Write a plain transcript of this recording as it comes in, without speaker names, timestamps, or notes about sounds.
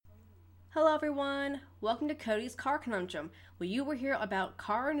Hello, everyone. Welcome to Cody's Car Conundrum, where you will hear about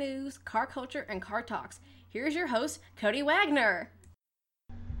car news, car culture, and car talks. Here's your host, Cody Wagner.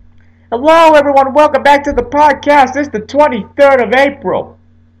 Hello, everyone. Welcome back to the podcast. It's the 23rd of April.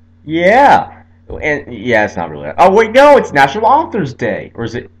 Yeah. It's not really. Oh, wait, no, it's National Authors Day. Or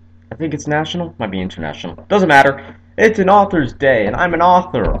is it? I think it's national. Might be international. Doesn't matter. It's an Authors Day, and I'm an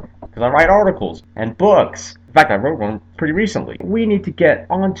author because I write articles and books. In fact, I wrote one pretty recently. We need to get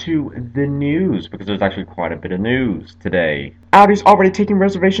onto the news because there's actually quite a bit of news today. Audi's already taking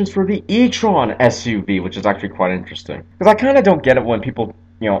reservations for the e-tron SUV, which is actually quite interesting. Because I kind of don't get it when people,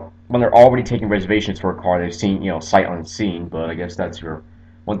 when they're already taking reservations for a car they've seen, sight unseen, but I guess that's your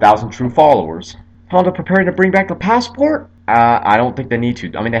 1,000 true followers. Honda preparing to bring back the Passport? I don't think they need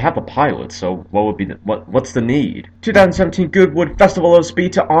to. I mean, they have the Pilot, so what's the need? 2017 Goodwood Festival of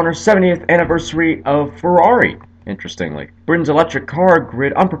Speed to honor 70th anniversary of Ferrari. Interestingly, Britain's electric car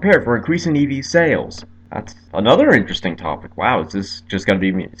grid unprepared for increasing EV sales. That's another interesting topic. Wow, is this just going to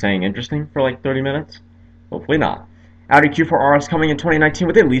be me saying interesting for like 30 minutes? Hopefully not. Audi Q4 RS coming in 2019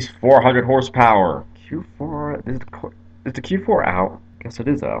 with at least 400 horsepower. Q4, is the Q4 out? Guess it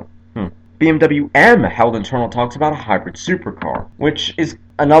is out. BMW M held internal talks about a hybrid supercar, which is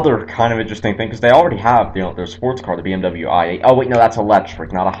another kind of interesting thing because they already have, their sports car, the BMW i8. Oh wait, no, that's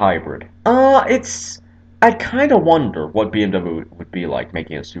electric, not a hybrid. I kind of wonder what BMW would be like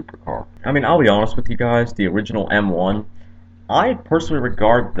making a supercar. I mean, I'll be honest with you guys, the original M1, I personally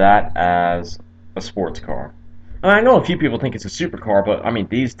regard that as a sports car. I know a few people think it's a supercar, but I mean,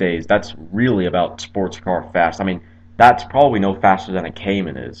 these days, that's really about sports car fast. I mean, that's probably no faster than a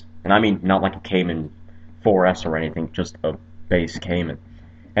Cayman is. And I mean, not like a Cayman 4S or anything, just a base Cayman.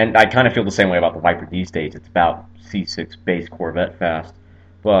 And I kind of feel the same way about the Viper these days. It's about C6 base Corvette fast.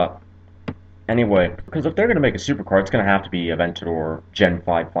 But anyway, because if they're going to make a supercar, it's going to have to be Aventador, Gen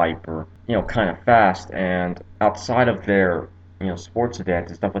 5 Viper, kind of fast. And outside of their, sports sedans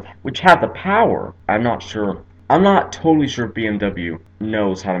and stuff, which have the power, I'm not sure. I'm not totally sure BMW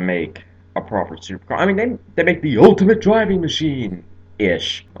knows how to make a proper supercar. I mean, they make the ultimate driving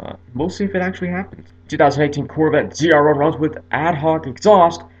machine-ish. We'll see if it actually happens. 2018 Corvette ZR1 runs with ad hoc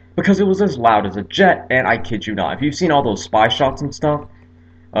exhaust because it was as loud as a jet, and I kid you not. If you've seen all those spy shots and stuff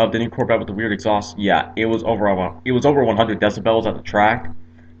of the new Corvette with the weird exhaust, yeah, it was over 100 decibels at the track,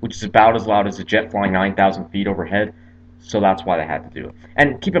 which is about as loud as a jet flying 9,000 feet overhead. So that's why they had to do it.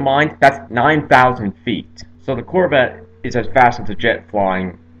 And keep in mind, that's 9,000 feet. So the Corvette is as fast as a jet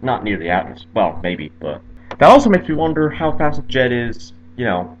flying not near the atmosphere. Well, maybe, but that also makes me wonder how fast a jet is,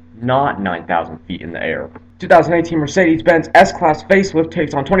 not 9,000 feet in the air. 2018 Mercedes-Benz S-Class facelift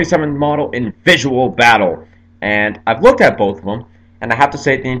takes on 27 model in visual battle. And I've looked at both of them, and I have to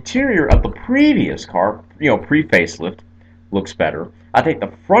say the interior of the previous car, pre-facelift, looks better. I think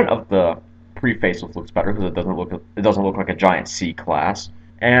the front of the pre-facelift looks better because it doesn't look like a giant C-Class.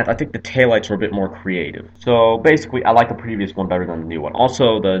 And I think the taillights are a bit more creative. So basically, I like the previous one better than the new one.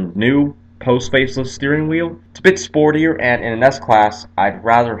 Also, the new post-facelift steering wheel, it's a bit sportier, and in an S-Class, I'd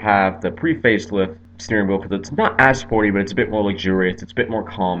rather have the pre-facelift steering wheel because it's not as sporty, but it's a bit more luxurious, it's a bit more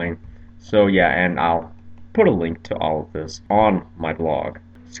calming. So yeah, and I'll put a link to all of this on my blog.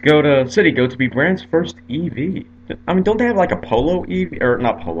 Skoda Citigo to be brand's first EV. I mean, don't they have like a Polo EV? Or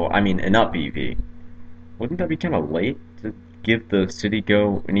not Polo, I mean an Up EV. Wouldn't that be kind of late to give the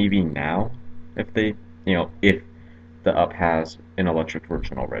Citigo an EV now, if the Up has an electric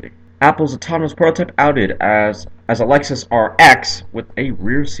version already. Apple's autonomous prototype outed as a Lexus RX with a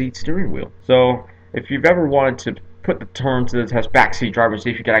rear seat steering wheel. So if you've ever wanted to put the term to the test backseat driver and see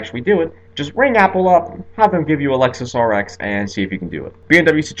if you can actually do it, just ring Apple up, have them give you a Lexus RX and see if you can do it.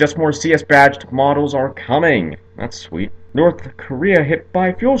 BMW suggests more CS badged models are coming. That's sweet. North Korea hit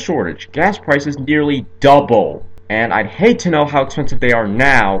by fuel shortage. Gas prices nearly double. And I'd hate to know how expensive they are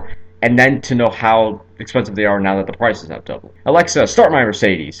now, and then to know how expensive they are now that the prices have doubled. Alexa, start my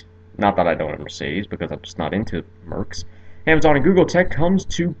Mercedes. Not that I don't have Mercedes, because I'm just not into Mercs. Amazon and Google Tech comes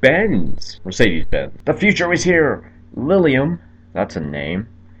to Benz. Mercedes-Benz. The future is here. Lilium, that's a name.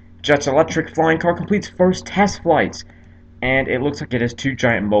 Jet's electric flying car completes first test flights, and it looks like it has two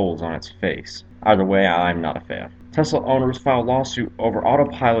giant moles on its face. Either way, I'm not a fan. Tesla owners file lawsuit over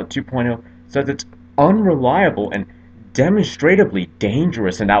Autopilot 2.0, says it's unreliable and demonstratively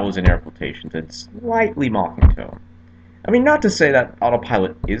dangerous, and that was in air quotations and slightly mocking tone. I mean, not to say that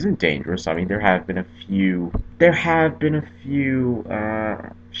Autopilot isn't dangerous. I mean, there have been a few,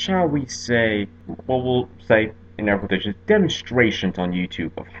 shall we say, well, we'll say in air quotations, demonstrations on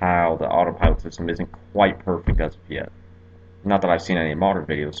YouTube of how the Autopilot system isn't quite perfect as of yet. Not that I've seen any modern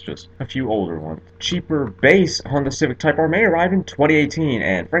videos, just a few older ones. Cheaper base Honda Civic Type R may arrive in 2018,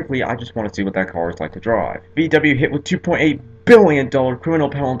 and frankly, I just want to see what that car is like to drive. VW hit with $2.8 billion criminal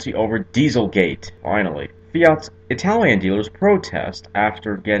penalty over Dieselgate. Finally, Fiat's Italian dealers protest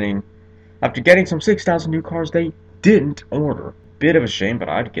after getting some 6,000 new cars they didn't order. Bit of a shame, but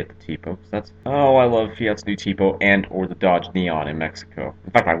I'd get the Tipo. I love Fiat's new Tipo and or the Dodge Neon in Mexico. In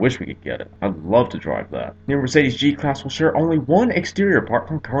fact, I wish we could get it. I'd love to drive that. New Mercedes G-Class will share only one exterior part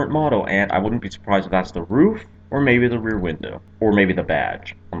from current model, and I wouldn't be surprised if that's the roof, or maybe the rear window, or maybe the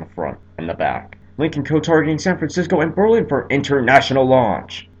badge on the front and the back. Lincoln co-targeting San Francisco and Berlin for international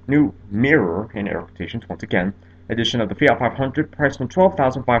launch. New mirror, in air quotations once again, edition of the Fiat 500 priced from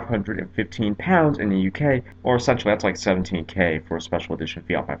 £12,515 in the UK, or essentially that's like $17,000 for a special edition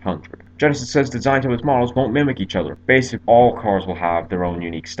Fiat 500. Genesis says designs of its models won't mimic each other. Basically, all cars will have their own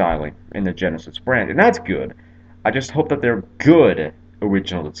unique styling in the Genesis brand, and that's good. I just hope that they're good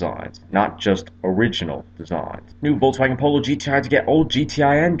original designs, not just original designs. New Volkswagen Polo GTI to get old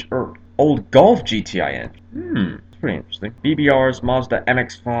old Golf GTI engine. Pretty interesting. BBR's Mazda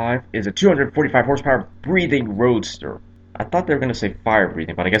MX-5 is a 245 horsepower breathing roadster. I thought they were going to say fire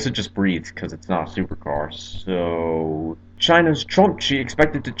breathing, but I guess it just breathes because it's not a supercar. So, China's Trump Chi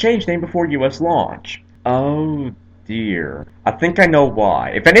expected to change name before US launch. Oh dear. I think I know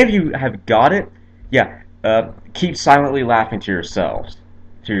why. If any of you have got it, yeah, keep silently laughing to yourselves.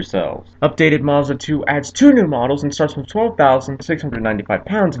 Updated Mazda 2 adds 2 new models and starts from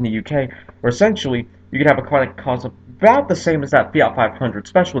 £12,695 in the UK, where essentially you could have a car that costs about the same as that Fiat 500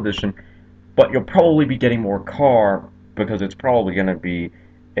 Special Edition, but you'll probably be getting more car because it's probably going to be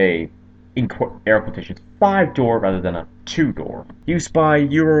a, in air quotations, 5-door rather than a 2-door. Used by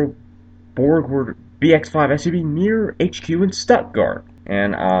Euro Borgward BX5 SUV near HQ in Stuttgart.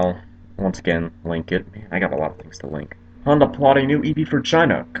 And I'll, once again, link it. Man, I got a lot of things to link. Honda plotting new EV for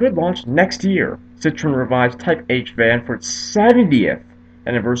China. Could launch next year. Citroen revives Type H van for its 70th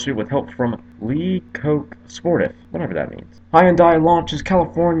anniversary with help from Li Coke Sportif, whatever that means. Hyundai launches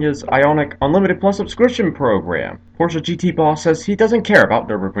California's Ioniq Unlimited Plus subscription program. Porsche GT boss says he doesn't care about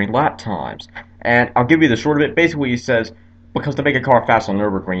Nürburgring lap times. And I'll give you the short of it. Basically, he says, because to make a car fast on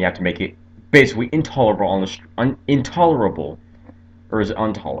Nürburgring, you have to make it basically intolerable on the intolerable, or is it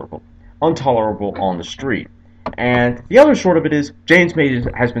intolerable? Intolerable on the street. And the other short of it is, James May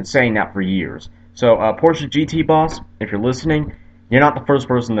has been saying that for years. So, Porsche GT boss, if you're listening, you're not the first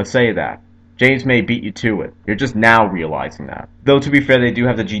person to say that. James May beat you to it. You're just now realizing that. Though, to be fair, they do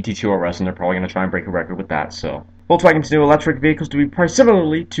have the GT2 RS, and they're probably going to try and break a record with that, so. Volkswagen's new electric vehicles to be priced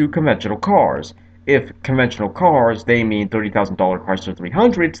similarly to conventional cars. If conventional cars, they mean $30,000 Chrysler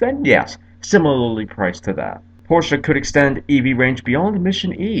 300s, then yes, similarly priced to that. Porsche could extend EV range beyond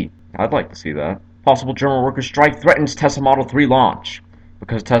Mission E. I'd like to see that. Possible German workers' strike threatens Tesla Model 3 launch,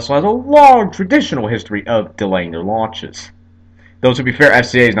 because Tesla has a long traditional history of delaying their launches. Though, to be fair,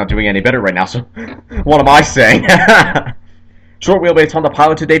 FCA is not doing any better right now, so what am I saying? Short wheelbase Honda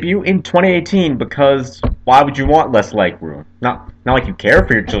Pilot to debut in 2018, because why would you want less leg room? Not like you care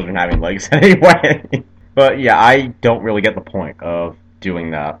for your children having legs anyway. But yeah, I don't really get the point of doing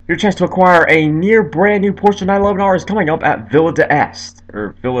that. Your chance to acquire a near brand new Porsche 911R is coming up at Villa d'Est,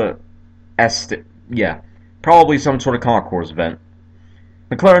 or Villa Est. Yeah, probably some sort of concourse event.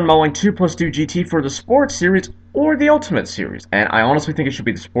 McLaren mulling 2+2 GT for the Sports Series or the Ultimate Series. And I honestly think it should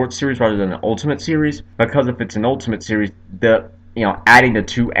be the Sports Series rather than the Ultimate Series, because if it's an Ultimate Series, adding the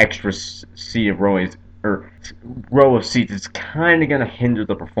 2 extra row of seats is kind of going to hinder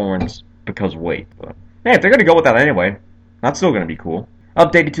the performance because weight. But hey, if they're going to go with that anyway, that's still going to be cool.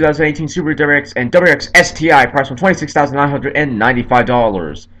 Updated 2018 Subaru WRX and WRX STI priced from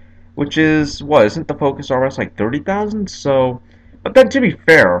 $26,995. Which is, isn't the Focus RS like $30,000? So, but then to be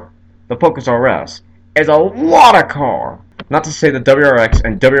fair, the Focus RS is a lot of car. Not to say the WRX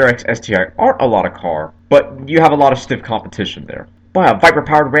and WRX STI aren't a lot of car, but you have a lot of stiff competition there. Buy a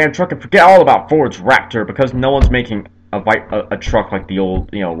Viper-powered Ram truck and forget all about Ford's Raptor, because no one's making a truck like the old,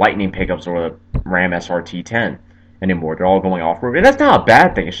 Lightning pickups or the Ram SRT10 anymore. They're all going off-road, and that's not a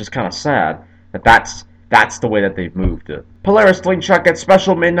bad thing. It's just kind of sad that that's the way that they've moved it. Polaris Slingshot gets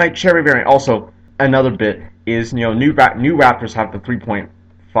special Midnight Cherry variant. Also, another bit is, new Raptors have the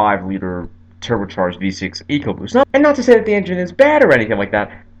 3.5-liter turbocharged V6 EcoBoost. And not to say that the engine is bad or anything like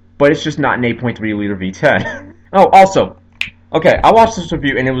that, but it's just not an 8.3-liter V10. Oh, also, okay, I watched this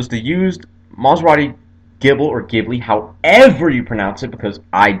review, and it was the used Maserati Gibble or Ghibli, however you pronounce it, because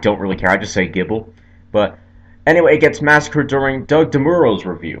I don't really care. I just say Gibble. But anyway, it gets massacred during Doug DeMuro's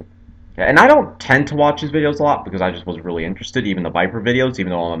review. And I don't tend to watch his videos a lot because I just wasn't really interested, even the Viper videos,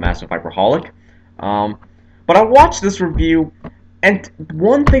 even though I'm a massive Viperholic. But But I watched this review, and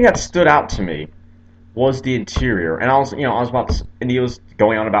one thing that stood out to me was the interior. And I was about to, and he was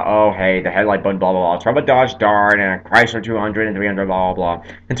going on about, oh, hey, the headlight button, blah, blah, blah. It's from a Dodge Dart and a Chrysler 200 and 300, blah, blah, blah.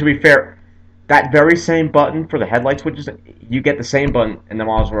 And to be fair, that very same button for the headlight switches, you get the same button, and the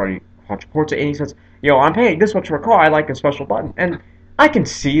models already reports it, and he says, I'm paying this much for a car, I like a special button. And I can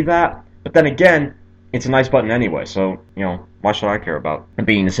see that, but then again, it's a nice button anyway, so, why should I care about it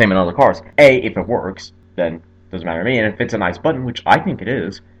being the same in other cars? If it works, then it doesn't matter to me, and if it's a nice button, which I think it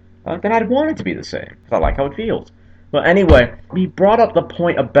is, then I'd want it to be the same, because I like how it feels. But anyway, he brought up the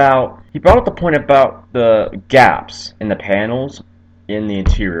point about the gaps in the panels in the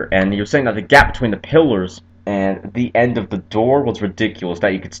interior, and he was saying that the gap between the pillars and the end of the door was ridiculous,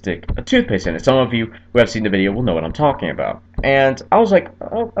 that you could stick a toothpaste in it. Some of you who have seen the video will know what I'm talking about. And I was like,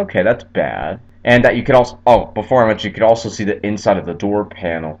 oh, okay, that's bad. And that you could also, before I mentioned, you could also see the inside of the door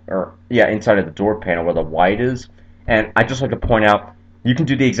panel, inside of the door panel where the white is. And I just like to point out, you can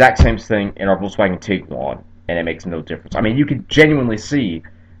do the exact same thing in our Volkswagen Tiguan, and it makes no difference. I mean, you can genuinely see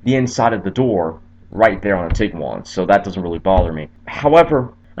the inside of the door right there on a Tiguan, so that doesn't really bother me.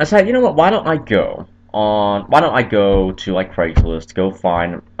 However, I said, you know what, why don't I go to like Craigslist, go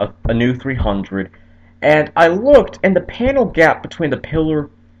find a new 300, and I looked, and the panel gap between the pillar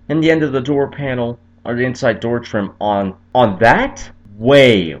and the end of the door panel, or the inside door trim on that,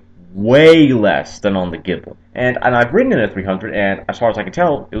 way less than on the Gibble. And I've ridden in a 300, and as far as I can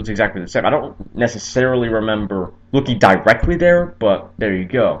tell, it was exactly the same. I don't necessarily remember looking directly there, but there you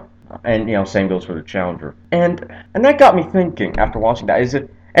go. And, same goes for the Challenger. And that got me thinking, after watching that,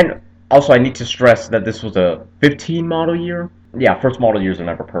 and also I need to stress that this was a 15 model year. Yeah, first model years are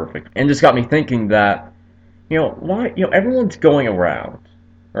never perfect. And this got me thinking that, why, everyone's going around,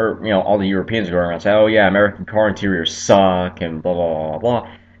 or, all the Europeans are going around saying, oh yeah, American car interiors suck, and blah, blah, blah,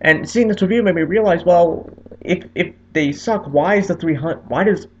 blah. And seeing this review made me realize, well, if they suck, why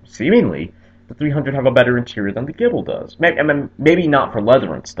does, seemingly, the 300 have a better interior than the Gibble does? Maybe not for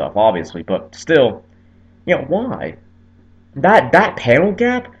leather and stuff, obviously, but still, why? That panel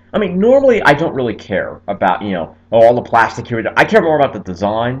gap? I mean, normally I don't really care about, all the plastic here. I care more about the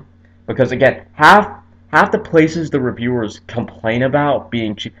design, because again, half the places the reviewers complain about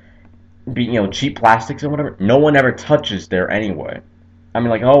being cheap, cheap plastics and whatever, no one ever touches there anyway. I mean,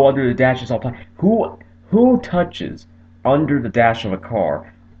 like, under the dash is all plastic. Who touches under the dash of a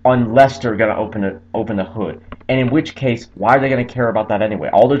car unless they're gonna open the hood? And in which case, why are they gonna care about that anyway?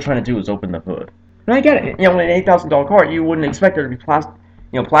 All they're trying to do is open the hood. And I get it. In an $8,000 car, you wouldn't expect there to be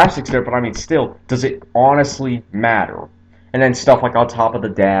plastics there, but I mean, still, does it honestly matter? And then stuff like on top of the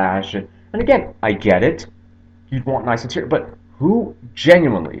dash, and again, I get it. You'd want nice interior, but who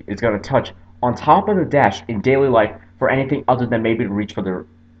genuinely is gonna touch on top of the dash in daily life for anything other than maybe to reach for their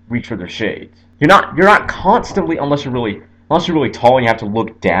shades? You're not constantly, unless you're really tall and you have to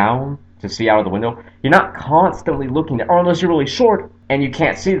look down to see out of the window. You're not constantly looking there, or unless you're really short and you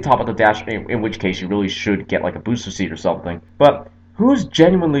can't see the top of the dash, in which case you really should get like a booster seat or something. But who's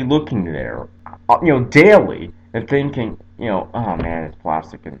genuinely looking there, daily and thinking, oh man, it's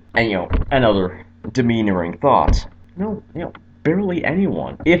plastic and other demeanoring thoughts? No, barely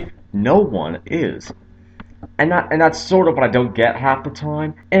anyone, if no one is. And that's sort of what I don't get half the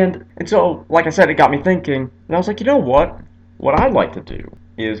time. And so, like I said, it got me thinking, and I was like, you know what? What I'd like to do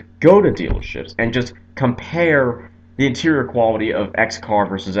is go to dealerships and just compare the interior quality of X car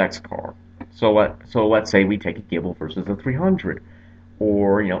versus X car. So let's say we take a Gibble versus a 300,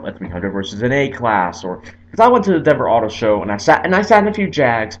 or a 300 versus an A-Class, or because I went to the Denver Auto Show and I sat in a few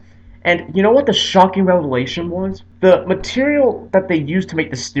Jags. And you know what the shocking revelation was? The material that they used to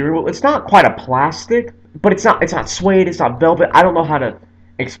make the steering wheel, it's not quite a plastic, but it's not suede, it's not velvet. I don't know how to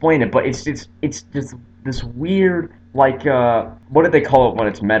explain it, but it's just this weird, like, what do they call it when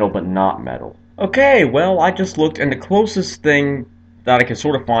it's metal but not metal? Okay, well, I just looked, and the closest thing that I could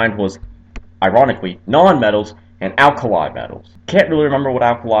sort of find was, ironically, non-metals and alkali metals. Can't really remember what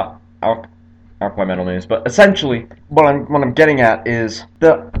alkali metal means, but essentially, what I'm getting at is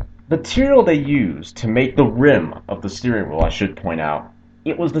the material they used to make the rim of the steering wheel, I should point out,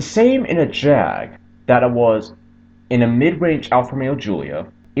 it was the same in a Jag that it was in a mid-range Alfa Romeo Giulia.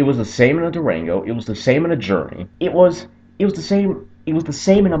 It was the same in a Durango. It was the same in a Journey. It was the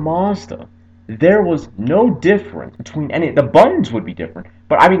same in a Mazda. There was no difference between any. The buttons would be different,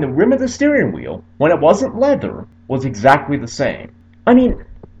 but I mean the rim of the steering wheel, when it wasn't leather, was exactly the same. I mean,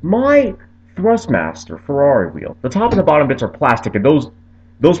 my Thrustmaster Ferrari wheel, the top and the bottom bits are plastic, and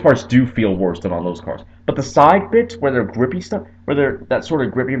Those parts do feel worse than on those cars. But the side bits where they're grippy stuff, where they're that sort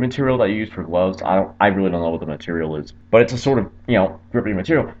of grippy material that you use for gloves, I really don't know what the material is, but it's a sort of grippy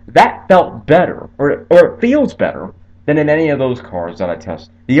material that felt better, or it feels better than in any of those cars that I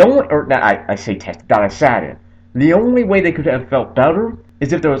tested. The only, or that I say tested, that I sat in. The only way they could have felt better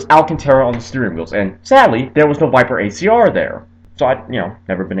is if there was Alcantara on the steering wheels, and sadly there was no Viper ACR there. So I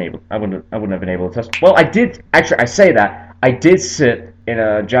never been able. I wouldn't have been able to test. Well, I did actually. I say that I did sit in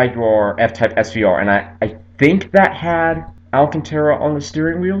a Jaguar F-Type SVR, and I think that had Alcantara on the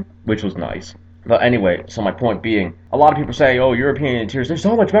steering wheel, which was nice. But anyway, so my point being, a lot of people say, "Oh, European interiors, they're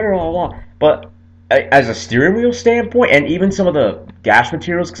so much better, blah blah blah." But as a steering wheel standpoint, and even some of the dash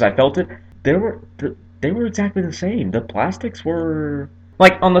materials, because I felt it, they were exactly the same. The plastics were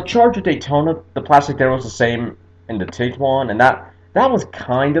like on the Charger Daytona, the plastic there was the same in the Tiguan, and that was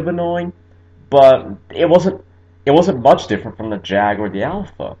kind of annoying, but it wasn't much different from the Jag or the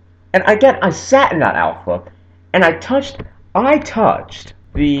Alpha. And again, I sat in that Alpha, and I touched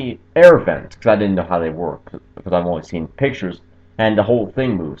the air vents, because I didn't know how they work, because I've only seen pictures, and the whole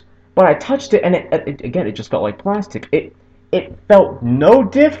thing moves. But I touched it, and it just felt like plastic. It felt no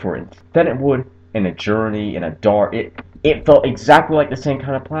different than it would in a Journey, in a Dart. It felt exactly like the same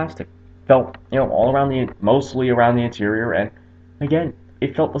kind of plastic. Felt, all around mostly around the interior, and again,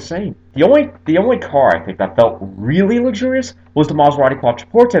 it felt the same. The only car I think that felt really luxurious was the Maserati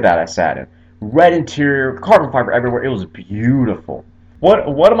Quattroporte that I sat in. Red interior, carbon fiber everywhere. It was beautiful.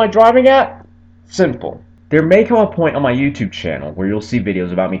 What am I driving at? Simple. There may come a point on my YouTube channel where you'll see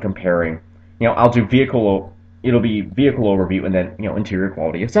videos about me comparing. I'll do it'll be vehicle overview and then interior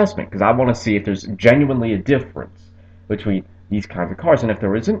quality assessment, because I want to see if there's genuinely a difference between these kinds of cars, and if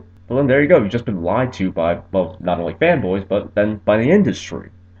there isn't, well then there you go. You've just been lied to by, well, not only fanboys but then by the industry.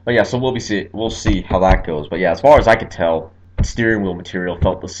 But yeah, so we'll see how that goes. But yeah, as far as I could tell, steering wheel material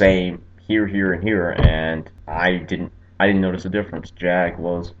felt the same here, and here, and I didn't notice a difference. Jag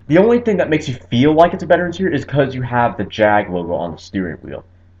was. The only thing that makes you feel like it's a better interior is because you have the Jag logo on the steering wheel.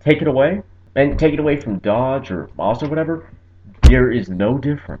 Take it away from Dodge or Mazda or whatever, there is no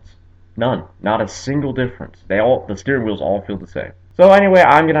difference. None. Not a single difference. The steering wheels all feel the same. So anyway,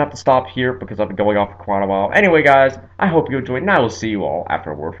 I'm going to have to stop here because I've been going off for quite a while. Anyway, guys, I hope you enjoyed, and I will see you all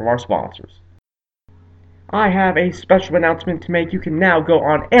after a word from our sponsors. I have a special announcement to make. You can now go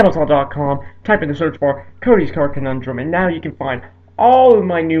on Amazon.com, type in the search bar, Cody's Car Conundrum, and now you can find all of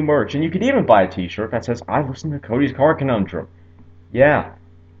my new merch. And you can even buy a t-shirt that says, I listen to Cody's Car Conundrum. Yeah.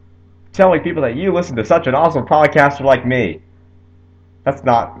 Telling people that you listen to such an awesome podcaster like me. That's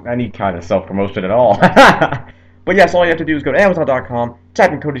not any kind of self-promotion at all. But yes, all you have to do is go to Amazon.com,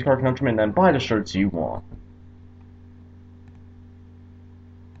 type in Cody's Car Conundrum, and then buy the shirts you want.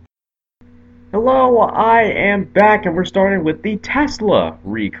 Hello, I am back, and we're starting with the Tesla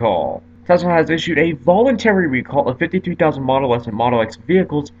recall. Tesla has issued a voluntary recall of 53,000 Model S and Model X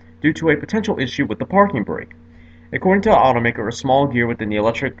vehicles due to a potential issue with the parking brake. According to the automaker, a small gear within the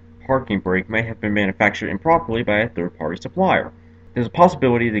electric parking brake may have been manufactured improperly by a third-party supplier. There's a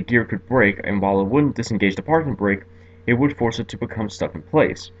possibility the gear could break, and while it wouldn't disengage the parking brake, it would force it to become stuck in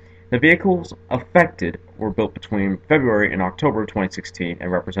place. The vehicles affected were built between February and October of 2016 and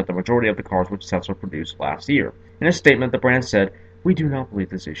represent the majority of the cars which Tesla produced last year. In a statement, the brand said, "We do not believe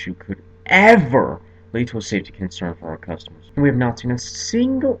this issue could ever lead to a safety concern for our customers, and we have not seen a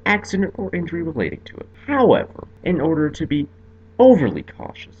single accident or injury relating to it. However, in order to be overly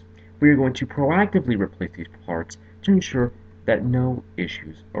cautious, we are going to proactively replace these parts to ensure that no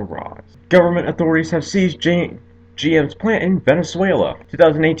issues arise." Government authorities have seized GM's plant in Venezuela.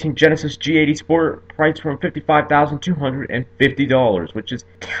 2018 Genesis G80 Sport priced from $55,250, which is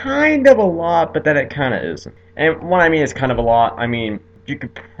kind of a lot, but then it kind of isn't. And what I mean is kind of a lot, I mean, you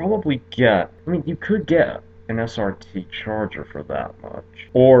could probably get, you could get an SRT Charger for that much.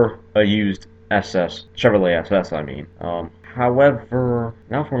 Or a used Chevrolet SS, however,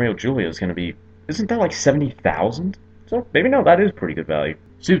 now Alfa Romeo Giulia is going to be, isn't that like $70,000? So maybe no, that is pretty good value.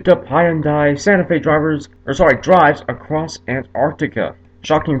 Souped-up Hyundai Santa Fe drives across Antarctica.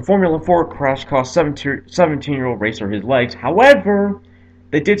 Shocking Formula 4 crash cost 17-year-old racer his legs. However,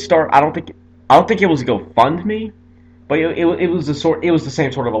 they did start. I don't think it was a GoFundMe, but it was the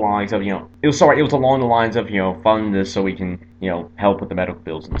same sort of lines of it was along the lines of fund this so we can help with the medical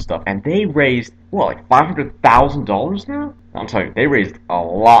bills and stuff. And they raised like $500,000 now. I'm telling you, they raised a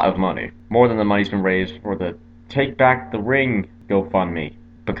lot of money, more than the money's been raised for the Take Back the Ring GoFundMe.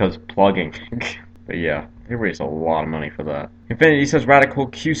 Because plugging. But yeah, they raised a lot of money for that. Infiniti says radical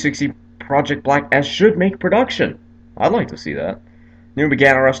Q60 Project Black S should make production. I'd like to see that. New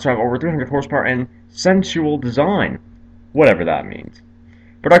Megane RS to have over 300 horsepower and sensual design. Whatever that means.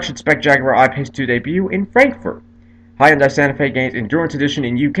 Production spec Jaguar I-Pace to debut in Frankfurt. Hyundai Santa Fe gains Endurance Edition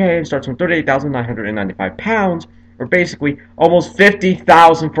in UK and starts from £38,995, or basically almost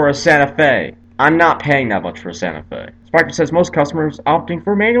 $50,000 for a Santa Fe. I'm not paying that much for a Santa Fe. Spyker says most customers opting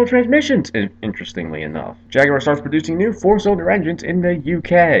for manual transmissions, interestingly enough. Jaguar starts producing new 4-cylinder engines in the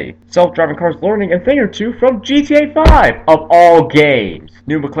UK. Self-driving cars learning a thing or two from GTA 5, of all games.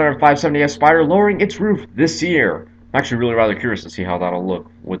 New McLaren 570S Spider lowering its roof this year. I'm actually really rather curious to see how that'll look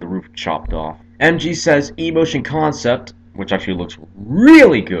with the roof chopped off. MG says eMotion Concept, which actually looks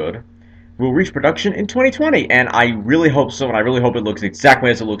really good, will reach production in 2020, and I really hope so, and I really hope it looks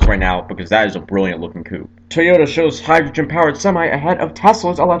exactly as it looks right now, because that is a brilliant looking coupe. Toyota shows hydrogen-powered semi ahead of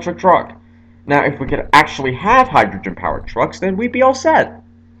Tesla's electric truck. Now, if we could actually have hydrogen-powered trucks, then we'd be all set.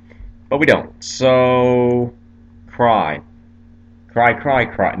 But we don't, so cry. Cry, cry,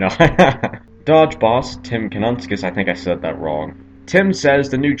 cry. No. Dodge boss, Tim Kanunskis, I think I said that wrong. Tim says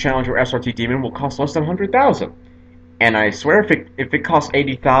the new Challenger SRT Demon will cost less than $100,000. And I swear if it costs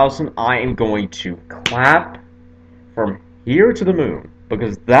 $80,000, I am going to clap from here to the moon.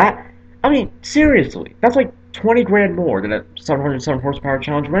 Because that, I mean, seriously, that's like 20 grand more than a 707 horsepower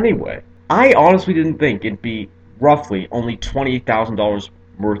Challenger anyway. I honestly didn't think it'd be roughly only $28,000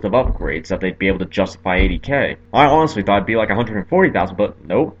 worth of upgrades that they'd be able to justify $80K. I honestly thought it'd be like $140,000, but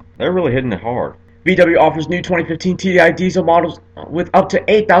nope, they're really hitting it hard. VW offers new 2015 TDI diesel models with up to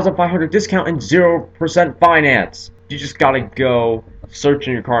 $8,500 discount and 0% finance. You just gotta go search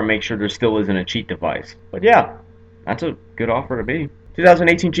in your car and make sure there still isn't a cheat device. But yeah, that's a good offer to be.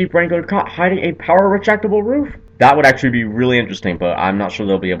 2018 Jeep Wrangler caught hiding a power retractable roof. That would actually be really interesting, but I'm not sure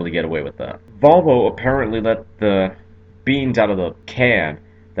they'll be able to get away with that. Volvo apparently let the beans out of the can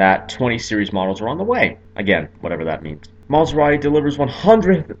that 20 series models are on the way. Again, whatever that means. Maserati delivers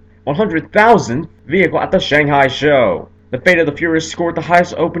 100,000 vehicle at the Shanghai show. The Fate of the Furious scored the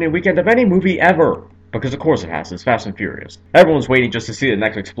highest opening weekend of any movie ever. Because of course it has, it's Fast and Furious. Everyone's waiting just to see the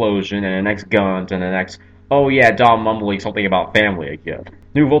next explosion and the next guns and the next, oh yeah, Dom mumbling something about family again.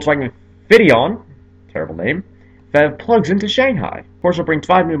 New Volkswagen Fideon, terrible name, PHEV plugs into Shanghai. Porsche brings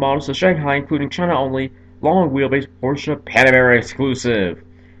 5 new models to Shanghai, including China-only, long-wheelbase Porsche Panamera exclusive.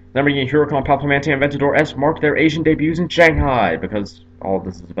 Lamborghini Huracan Palpamante and Aventador S mark their Asian debuts in Shanghai, because all of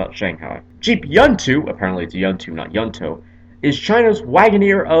this is about Shanghai. Jeep Yuntu, apparently it's Yuntu, not Yunto, is China's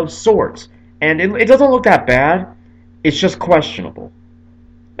Wagoneer of sorts. And it doesn't look that bad, it's just questionable.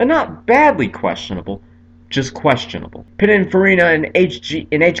 And not badly questionable, just questionable. Pininfarina and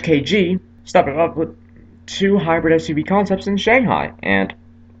HKG stepping up with 2 hybrid SUV concepts in Shanghai. And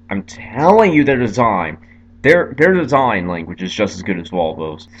I'm telling you, their design language is just as good as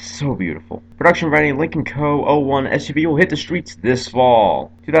Volvo's. So beautiful. Production-ready Lincoln Co. 01 SUV will hit the streets this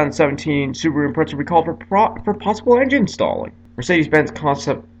fall. 2017 Subaru Impreza recalled for possible engine stalling. Mercedes-Benz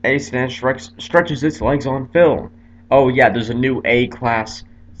Concept A sedan stretches its legs on film. Oh yeah, there's a new A-Class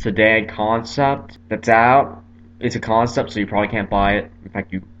sedan concept that's out. It's a concept, so you probably can't buy it. In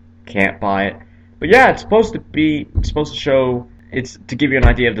fact, you can't buy it. But yeah, it's supposed to show, it's to give you an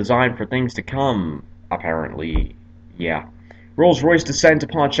idea of design for things to come, apparently. Yeah. Rolls-Royce descends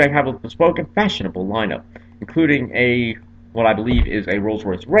upon Shanghai with a bespoke and fashionable lineup, including what I believe is a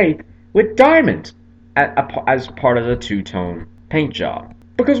Rolls-Royce Wraith with diamonds as part of the 2-tone paint job.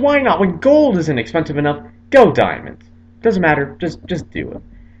 Because why not? When gold isn't expensive enough, go diamonds. Doesn't matter, just do it.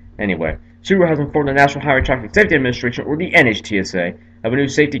 Anyway, Subaru has informed the National Highway Traffic Safety Administration, or the NHTSA, of a new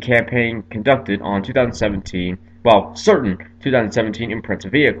safety campaign conducted on certain 2017 Impreza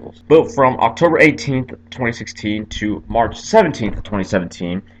vehicles. Built from October 18th, 2016 to March 17th,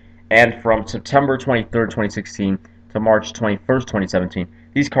 2017, and from September 23rd, 2016 to March 21st, 2017,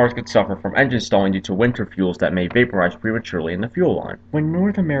 these cars could suffer from engine stalling due to winter fuels that may vaporize prematurely in the fuel line. When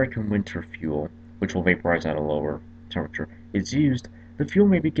North American winter fuel, which will vaporize at a lower temperature, is used, the fuel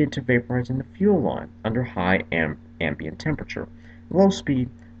may begin to vaporize in the fuel line under high ambient temperature, low speed,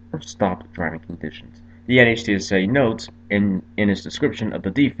 or stop driving conditions. The NHTSA notes in its description of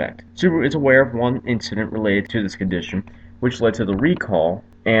the defect, Subaru is aware of one incident related to this condition, which led to the recall,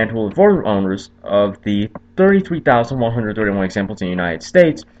 and will inform owners of the 33,131 examples in the United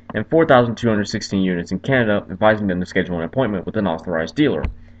States and 4,216 units in Canada, advising them to schedule an appointment with an authorized dealer.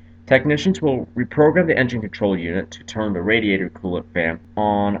 Technicians will reprogram the engine control unit to turn the radiator coolant fan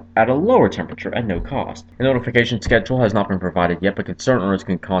on at a lower temperature at no cost. A notification schedule has not been provided yet, but concerned owners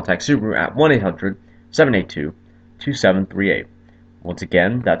can contact Subaru at 1-800-782-2738. Once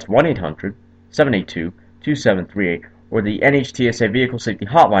again, that's 1-800-782-2738, or the NHTSA Vehicle Safety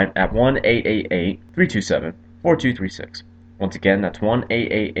Hotline at 1-888-327-4236. Once again, that's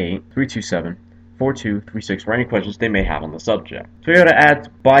 1-888-327-4236. 888-4236 for any questions they may have on the subject. Toyota adds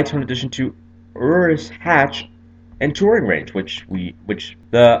bi-tone addition to Urus hatch and touring range, which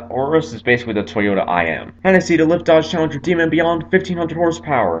the Urus is basically the Toyota IM. Hennessy to lift Dodge Challenger Demon beyond 1,500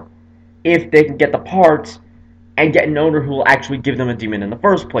 horsepower, if they can get the parts and get an owner who will actually give them a Demon in the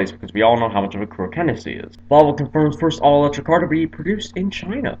first place, because we all know how much of a crook Hennessy is. Volvo confirms first all-electric car to be produced in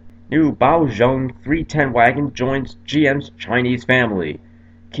China. New Baozhong 310 wagon joins GM's Chinese family.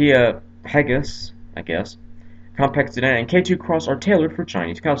 Kia Pegasus, I guess, compact sedan, and K2 Cross are tailored for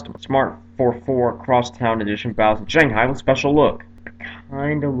Chinese customers. Smart 4.4 Crosstown Edition bows in Shanghai with special look.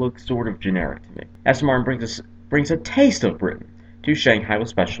 Kinda looks sort of generic to me. Aston Martin brings a taste of Britain to Shanghai with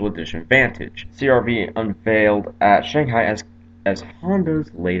special edition Vantage. CRV unveiled at Shanghai as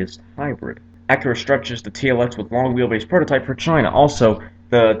Honda's latest hybrid. Acura stretches the TLX with long wheelbase prototype for China. Also,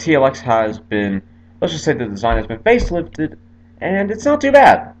 the TLX has been, let's just say the design has been facelifted, and it's not too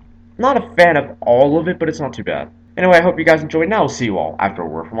bad. Not a fan of all of it, but it's not too bad. Anyway, I hope you guys enjoyed, and I will see you all after a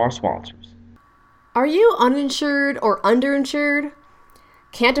word from our sponsors. Are you uninsured or underinsured?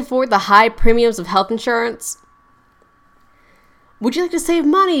 Can't afford the high premiums of health insurance? Would you like to save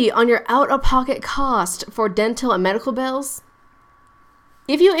money on your out-of-pocket cost for dental and medical bills?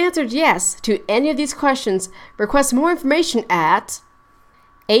 If you answered yes to any of these questions, request more information at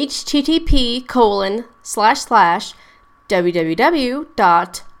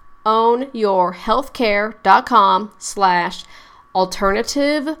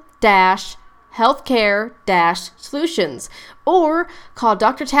or call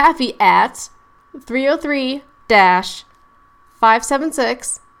Dr. Taffy at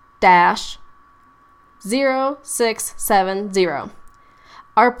 303-576-0670.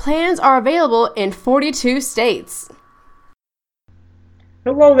 Our plans are available in 42 states.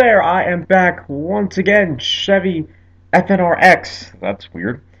 Hello there, I am back once again. Chevy FNRX, that's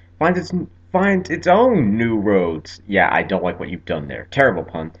weird, finds its own new roads. Yeah, I don't like what you've done there. Terrible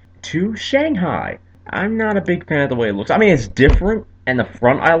pun. To Shanghai. I'm not a big fan of the way it looks. I mean, it's different, and the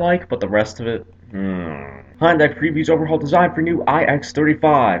front I like, but the rest of it, Hyundai previews overhaul design for new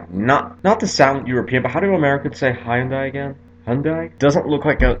iX35. Not to sound European, but how do Americans say Hyundai again? Hyundai? Doesn't look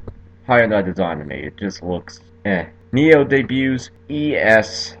like a Hyundai design to me. It just looks eh. NIO debuts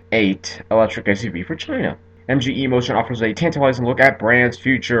ES8 electric SUV for China. MG eMotion offers a tantalizing look at brand's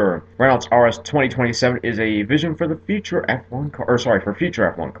future. Renault's RS 2027 is a vision for the future F1 car, for future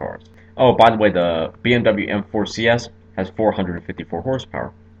F1 cars. Oh, by the way, the BMW M4 CS has 454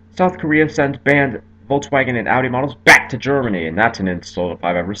 horsepower. South Korea sends banned Volkswagen and Audi models back to Germany, and that's an insult if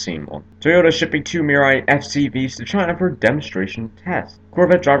I've ever seen one. Toyota shipping 2 Mirai FCVs to China for demonstration tests.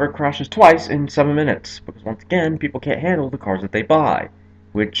 Corvette driver crashes twice in 7 minutes, because once again, people can't handle the cars that they buy,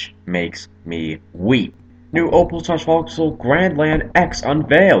 which makes me weep. New Opel/Vauxhall Grandland X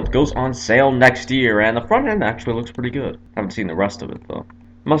unveiled, goes on sale next year, and the front end actually looks pretty good. Haven't seen the rest of it though.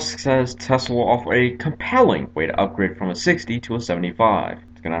 Musk says Tesla will offer a compelling way to upgrade from a 60 to a 75.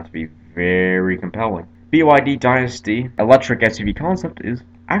 It's gonna have to be very compelling. BYD Dynasty electric SUV concept is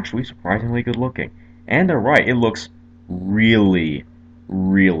actually surprisingly good looking. And they're right, it looks really,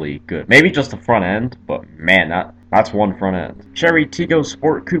 really good. Maybe just the front end, but man, that's one front end. Chery Tiggo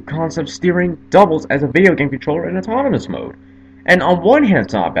Sport Coupe concept steering doubles as a video game controller in autonomous mode. And on one hand,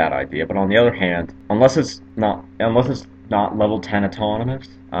 it's not a bad idea, but on the other hand, unless it's not level 10 autonomous,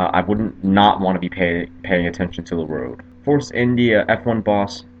 I wouldn't not want to be paying attention to the road. Force India F1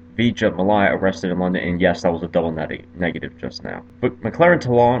 boss Vijay Mallya arrested in London, and yes, that was a double negative just now. But McLaren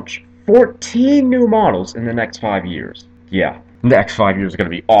to launch 14 new models in the next 5 years. Yeah, the next 5 years is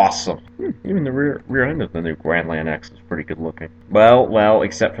going to be awesome. Even the rear end of the new Grandland X is pretty good looking. Well,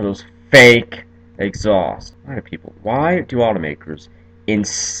 except for those fake exhausts. Why do automakers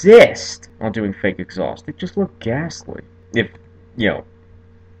insist on doing fake exhaust? They just look ghastly. If,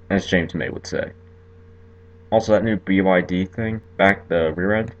 as James May would say. Also, that new BYD thing, back the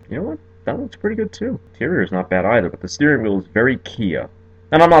rear end, you know what? That looks pretty good too. Interior is not bad either, but the steering wheel is very Kia.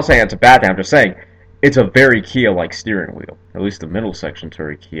 And I'm not saying it's a bad thing, I'm just saying it's a very Kia-like steering wheel. At least the middle section's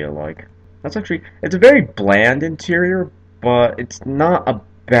very Kia-like. It's a very bland interior, but it's not a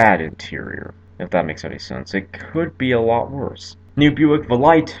bad interior, if that makes any sense. It could be a lot worse. New Buick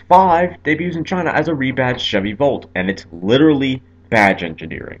Volite 5 debuts in China as a rebadged Chevy Volt, and it's literally badge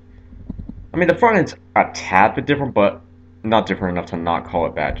engineering. I mean, the front end's a tad bit different, but not different enough to not call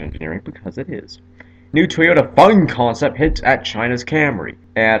it badge engineering, because it is. New Toyota Fun concept hits at China's Camry,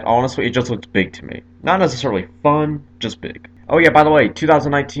 and honestly, it just looks big to me. Not necessarily fun, just big. Oh yeah, by the way,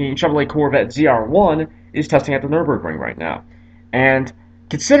 2019 Chevrolet Corvette ZR1 is testing at the Nürburgring right now. And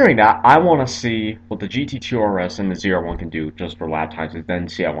considering that, I want to see what the GT2 RS and the ZR1 can do just for lap times, and then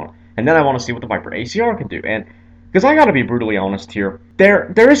see And then I want to see what the Viper ACR can do. And because I gotta be brutally honest here,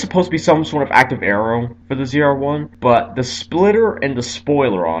 there is supposed to be some sort of active aero for the ZR1, but the splitter and the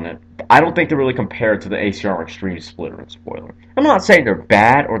spoiler on it, I don't think they really compare to the ACR Extreme splitter and spoiler. I'm not saying they're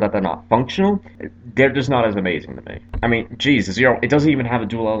bad or that they're not functional. They're just not as amazing to me. I mean, geez, the ZR, it doesn't even have a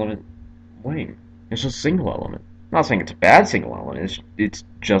dual element wing. It's just a single element. I'm not saying it's a bad single element. It's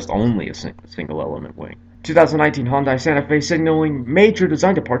just only a single element wing. 2019 Hyundai Santa Fe signaling major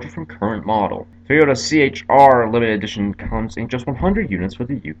design departure from current model. Toyota CHR limited edition comes in just 100 units for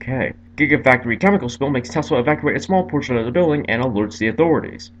the UK. Gigafactory chemical spill makes Tesla evacuate a small portion of the building and alerts the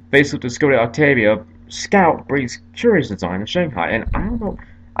authorities. Facelift Skoda Octavia Scout brings curious design in Shanghai, and I don't know.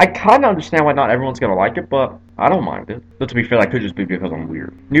 I kind of understand why not everyone's gonna like it, but I don't mind it. But to be fair, that could just be because I'm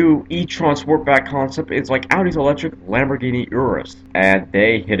weird. New e-tron Sportback concept is like Audi's electric Lamborghini Urus, and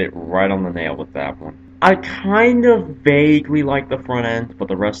they hit it right on the nail with that one. I kind of vaguely like the front end, but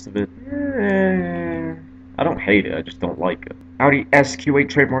the rest of it, I don't hate it, I just don't like it. Audi SQ8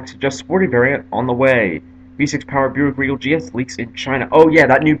 trademark suggests sporty variant on the way. V6 powered Buick Regal GS leaks in China. Oh yeah,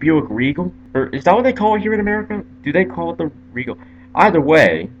 that new Buick Regal? Or is that what they call it here in America? Do they call it the Regal? Either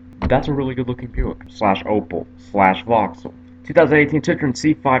way, that's a really good looking Buick. / Opel / Vauxhall. 2018 Citroen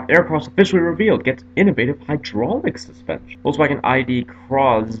C5 Aircross officially revealed gets innovative hydraulic suspension. Volkswagen ID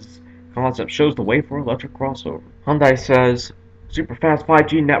Cross concept shows the way for electric crossover. Hyundai says super fast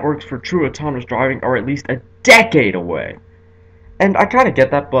 5G networks for true autonomous driving are at least a decade away. And I kind of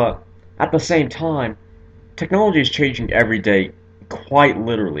get that, but at the same time, technology is changing every day, quite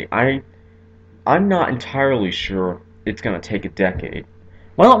literally. I'm not entirely sure it's going to take a decade.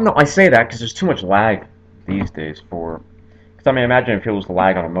 Well, no, I say that because there's too much lag these days for... Because, I mean, imagine if it was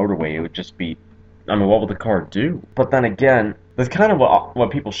lag on a motorway, it would just be... I mean, what would the car do? But then again, that's kind of what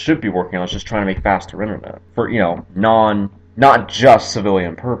people should be working on, is just trying to make faster internet. For, not just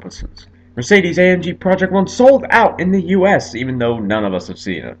civilian purposes. Mercedes-AMG Project 1 sold out in the US, even though none of us have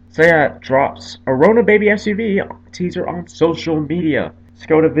seen it. Seat drops Arona Baby SUV teaser on social media.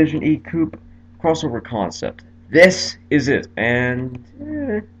 Skoda Vision E Coupe crossover concept. This is it, and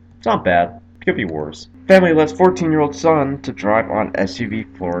it's not bad. Could be worse. Family lets 14-year-old son to drive on SUV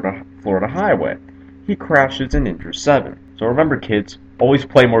Florida highway. He crashes and injures 7. So remember, kids, always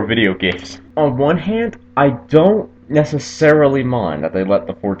play more video games. On one hand, I don't necessarily mind that they let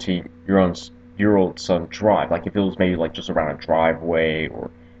the 14-year-old son drive. Like if it was maybe like just around a driveway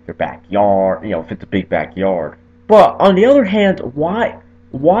or your backyard, if it's a big backyard. But on the other hand, why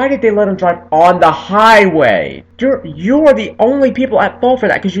did they let him drive on the highway? You're the only people at fault for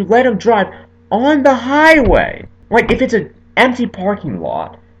that because you let him drive on the highway. Like if it's an empty parking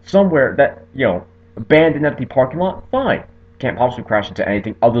lot somewhere that, abandoned empty parking lot, fine. Can't possibly crash into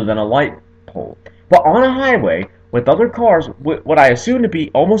anything other than a light pole. But on a highway with other cars, what I assume to be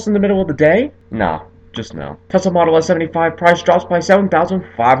almost in the middle of the day? Nah, just no. Tesla Model S75 price drops by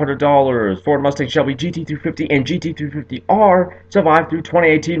 $7,500. Ford Mustang Shelby GT350 and GT350R survive through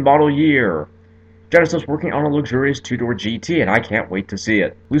 2018 model year. Genesis working on a luxurious 2-door GT, and I can't wait to see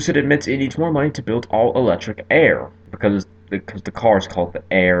it. Lucid admits it needs more money to build all-electric Air, because the car is called the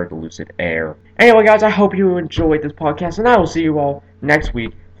Air, the Lucid Air. Anyway, guys, I hope you enjoyed this podcast, and I will see you all next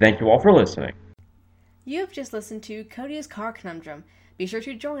week. Thank you all for listening. You have just listened to Cody's Car Conundrum. Be sure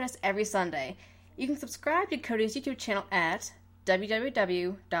to join us every Sunday. You can subscribe to Cody's YouTube channel at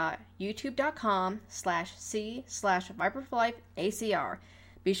www.youtube.com/c/ViperForLifeACR.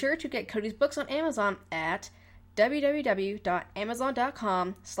 Be sure to get Cody's books on Amazon at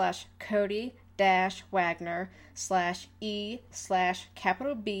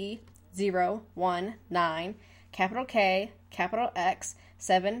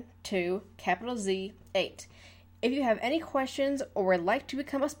X72Z8. If you have any questions or would like to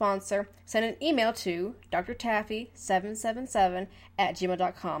become a sponsor, send an email to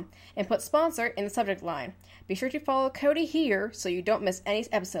drtaffy777@gmail.com and put sponsor in the subject line. Be sure to follow Cody here so you don't miss any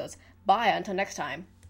episodes. Bye until next time.